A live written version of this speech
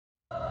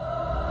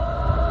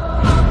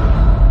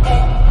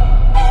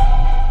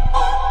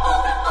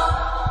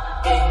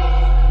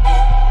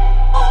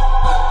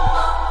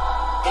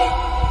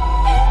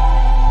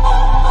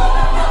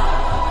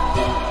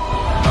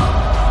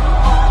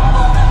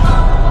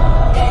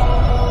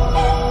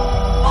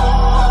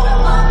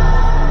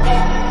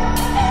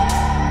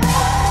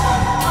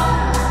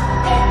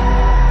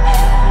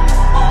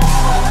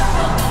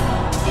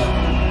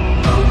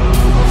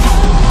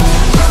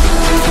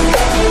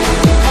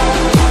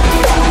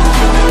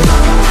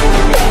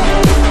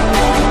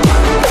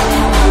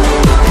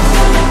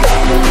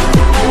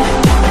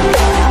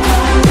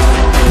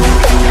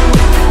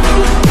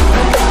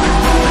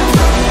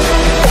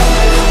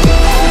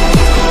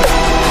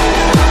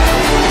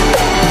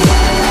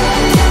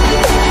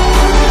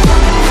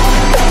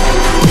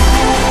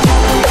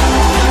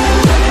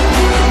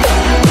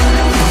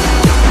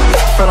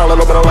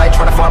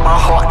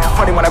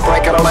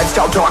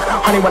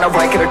Honey, when I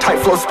write, get a tight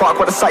flow spark.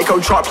 What a psycho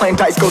chart, playing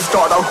dice, go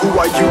start. Oh, who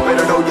are you?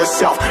 Better know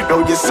yourself, know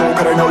your soul,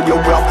 gotta know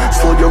your wealth.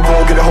 Slow your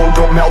roll, get a hold,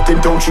 don't melt.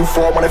 And don't you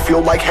fall when I feel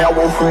like hell.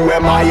 Well, who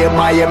am I?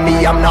 Am I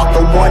me? I'm not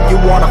the one you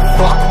wanna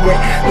fuck with.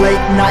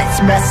 Late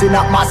nights messing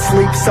up my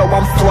sleep, so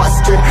I'm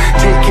flustered.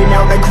 Taking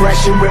out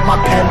aggression with my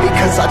pen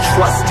because I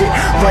trust it.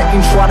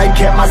 Writing, trying to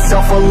get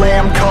myself a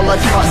lamb color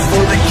cut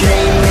for the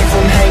game. Leave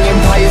him hanging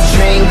by his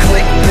chain,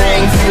 click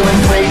bang.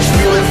 Feeling rage,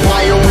 feeling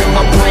fire in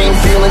my brain,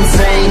 feel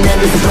insane. And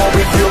it's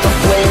going, feel the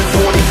flame.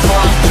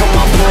 45 to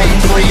my brain,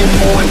 praying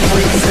for it,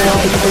 please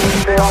help.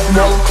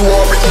 No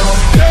glory.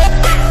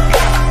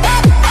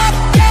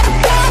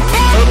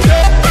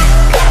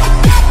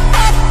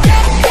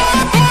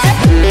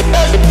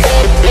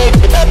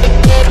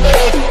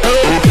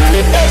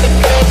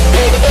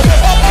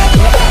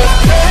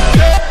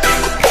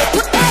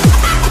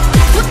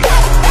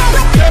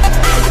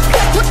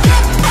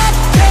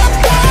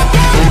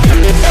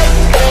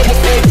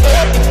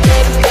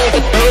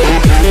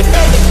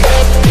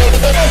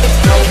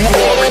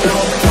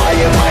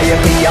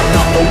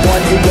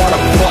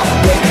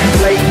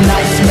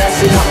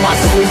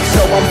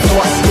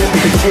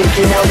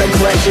 Taking out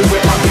aggression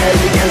with my pen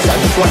because I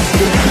trust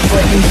it.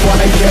 Waiting,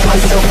 trying to get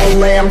myself a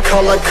lamb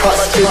color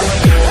custard.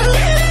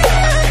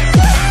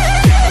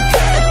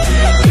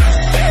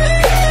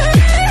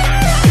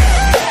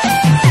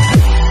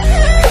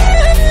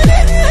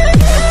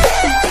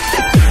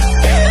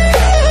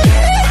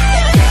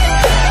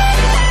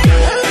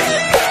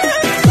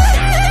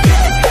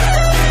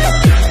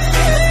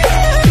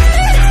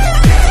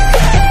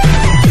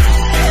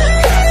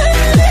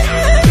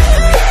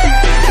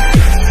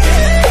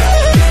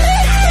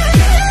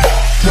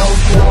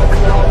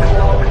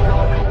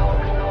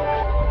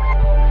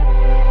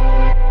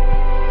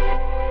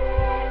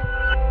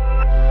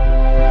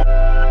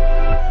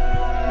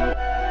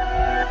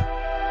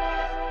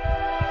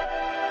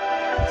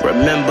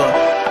 Remember,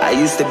 I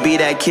used to be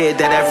that kid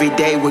that every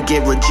day would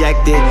get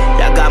rejected.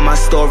 Y'all got my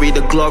story,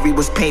 the glory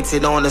was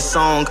painted on a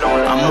song.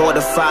 I'm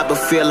mortified but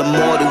feel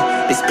immortal.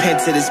 This pen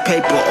to this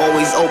paper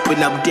always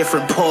open up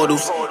different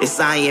portals. It's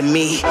I and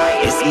me,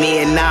 it's me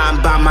and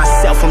I'm by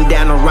myself. I'm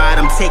down the ride,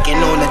 I'm taking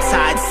on the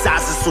tide.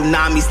 Size of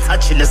tsunamis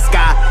touching the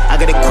sky. I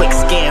got a quick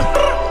scan,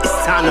 it's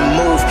time to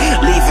move.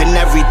 Leaving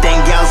everything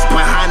else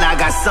behind, I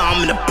got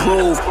something to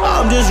prove.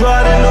 I'm just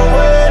riding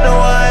away, no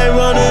I ain't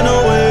running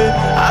away.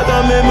 I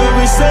got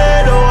memories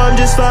set, oh I'm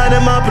just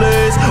finding my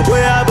place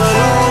where I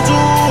belong to.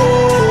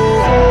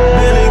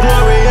 Feeling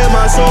glory in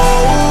my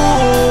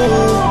soul.